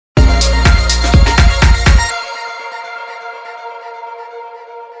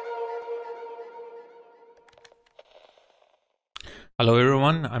Hello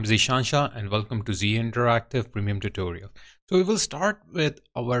everyone, I'm Zishansha and welcome to Z Interactive Premium Tutorial. So we will start with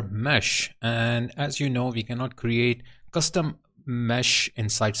our mesh, and as you know we cannot create custom mesh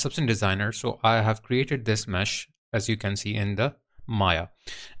inside Substance Designer. So I have created this mesh as you can see in the Maya,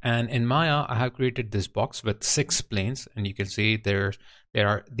 and in Maya I have created this box with 6 planes, and you can see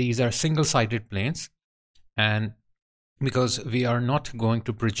these are single-sided planes, and because we are not going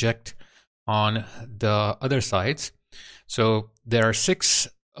to project on the other sides, so there are 6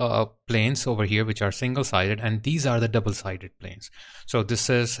 planes over here which are single-sided, and these are the double-sided planes. So this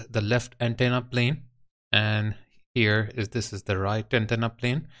is the left antenna plane, and this is the right antenna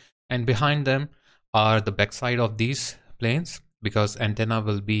plane, and behind them are the back side of these planes, because antenna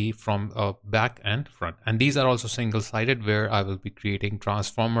will be from back and front. And these are also single-sided, where I will be creating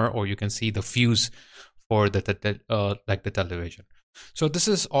transformer, or you can see the fuse for like the television. So this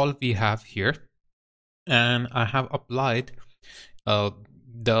is all we have here, and I have applied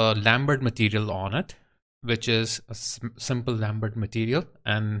the Lambert material on it, which is a simple Lambert material,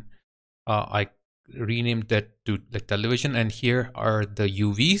 and I renamed that to the television. And here are the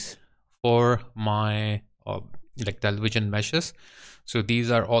UVs for my like television meshes. So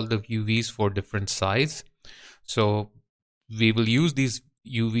these are all the UVs for different size. So we will use these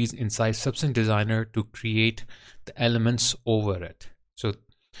UVs inside Substance Designer to create the elements over it. So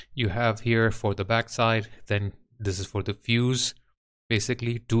you have here for the backside, then this is for the fuse,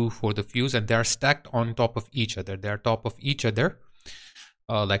 basically 2 for the fuse, and they are stacked on top of each other. They are top of each other,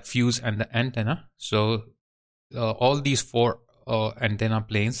 like fuse and the antenna. So all these 4 antenna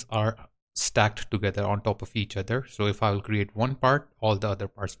planes are stacked together on top of each other. So if I will create one part, all the other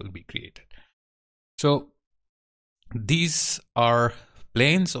parts will be created. So these are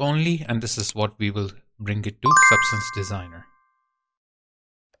planes only, and this is what we will bring it to Substance Designer.